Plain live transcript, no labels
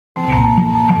Halo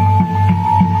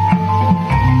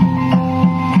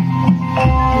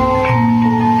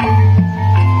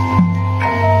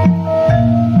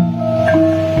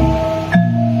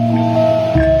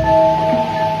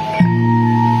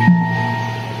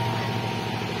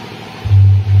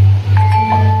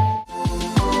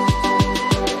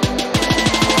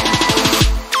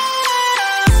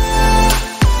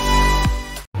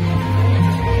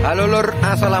lur,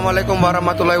 assalamualaikum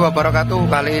warahmatullahi wabarakatuh.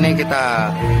 Kali ini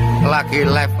kita lagi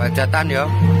live hajatan ya.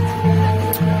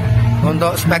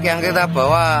 Untuk spek yang kita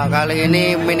bawa kali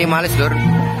ini minimalis lur,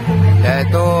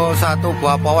 yaitu satu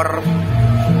buah power,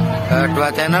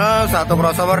 2 channel, 1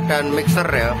 crossover dan mixer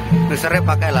ya. Mixernya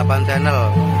pakai 8 channel.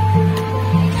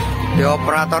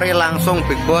 Dioperatori langsung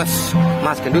Big Boss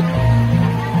Mas Gendut.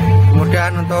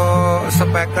 Kemudian untuk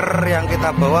speaker yang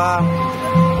kita bawa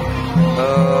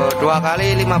 2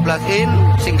 kali 15 in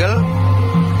single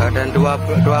dan 2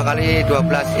 kali 12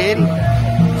 in,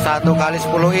 1 kali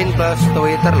 10 in plus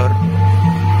Twitter lor.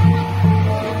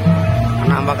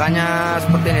 Penampakannya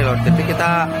seperti ini lor. Jadi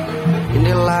kita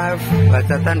ini live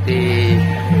hajatan di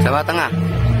Jawa Tengah.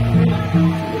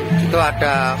 Itu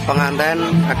ada pengantin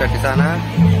ada di sana.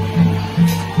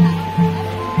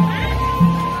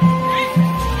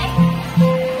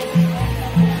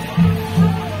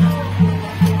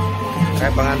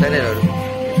 Kayak pengantinnya lho.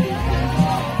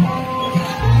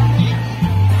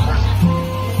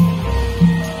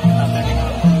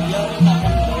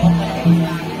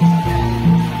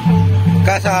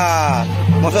 Kasa,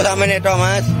 maksud sama ini toh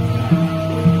mas.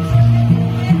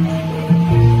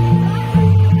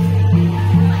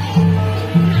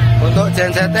 Untuk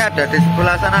gensetnya ada di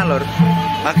sebelah sana lor.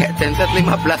 Pakai genset 15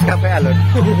 kPa lor.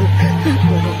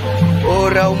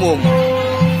 Ora umum.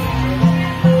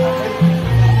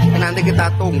 Nanti kita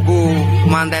tunggu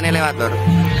mantennya lewat lor.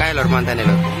 Kayak lor mantennya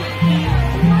lor.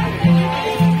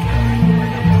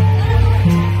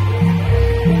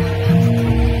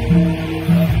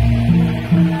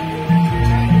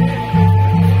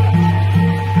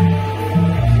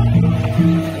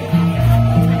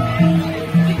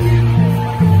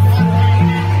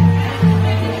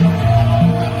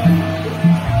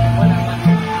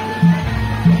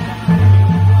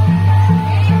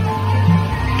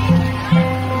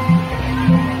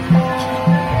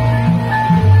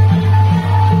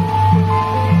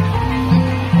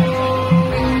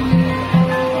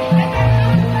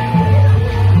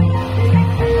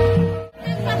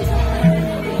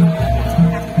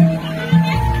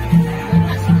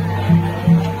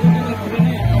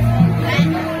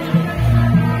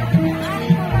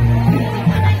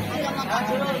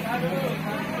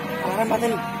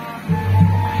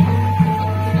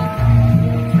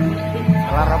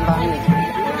 Alarm tangi.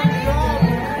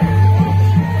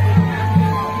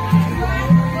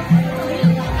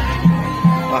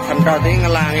 Wah kental ini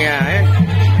ngelangi ya.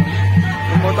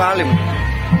 Mau talim.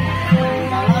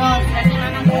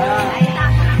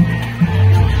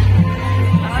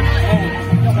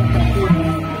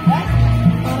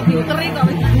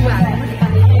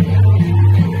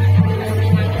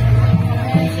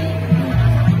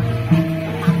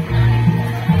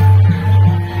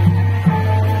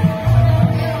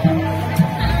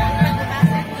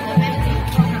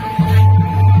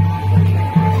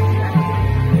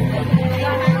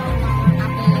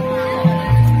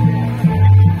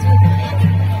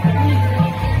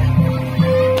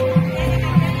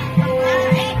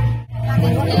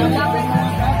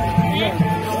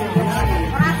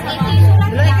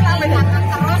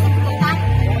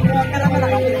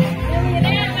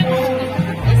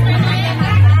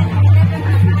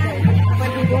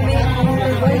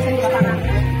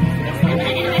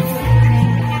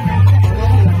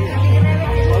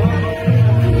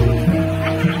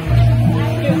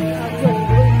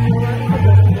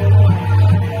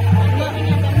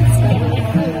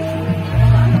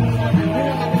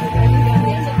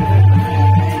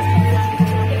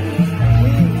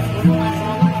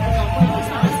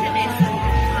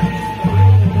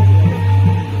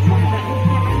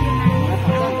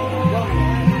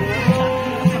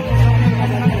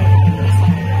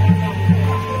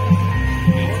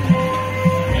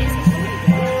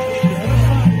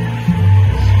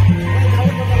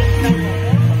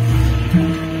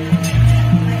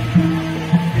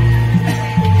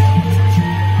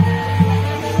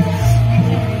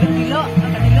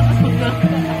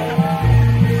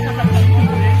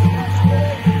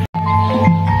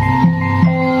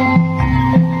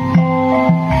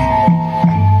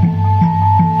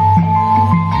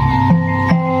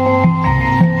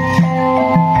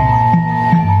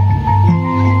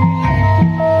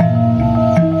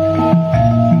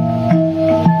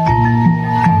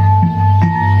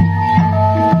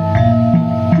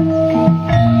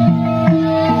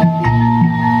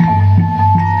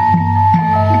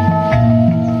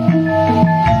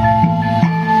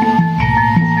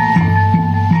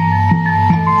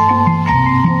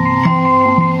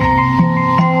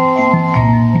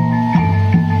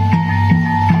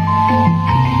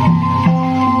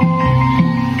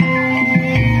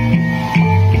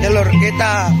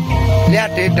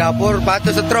 di dapur batu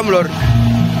setrum lur.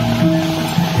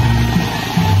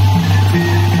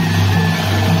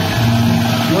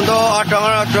 Untuk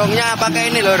odong-odongnya pakai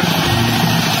ini lur,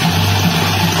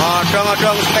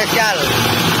 odong-odong spesial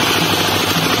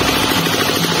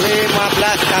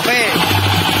 15 cafe,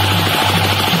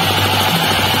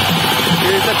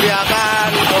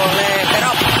 disediakan oleh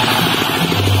Terop.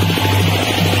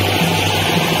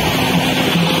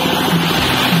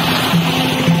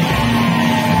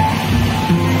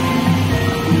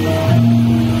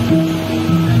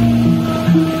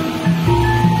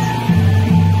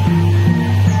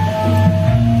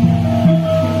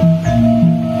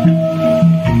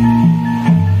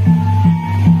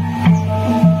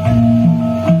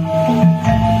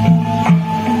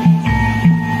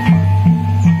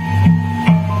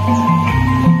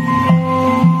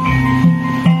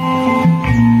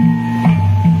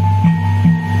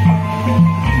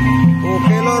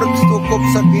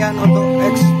 Sekian untuk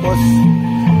ekspos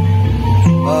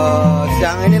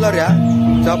siang ini lor ya,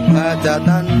 job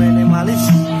hajatan minimalis.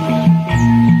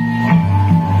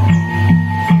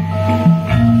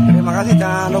 Terima kasih,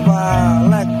 jangan lupa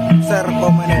like, share,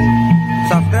 komen, dan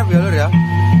subscribe ya lor ya.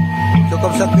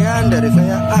 Cukup sekian dari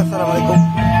saya,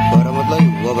 assalamualaikum.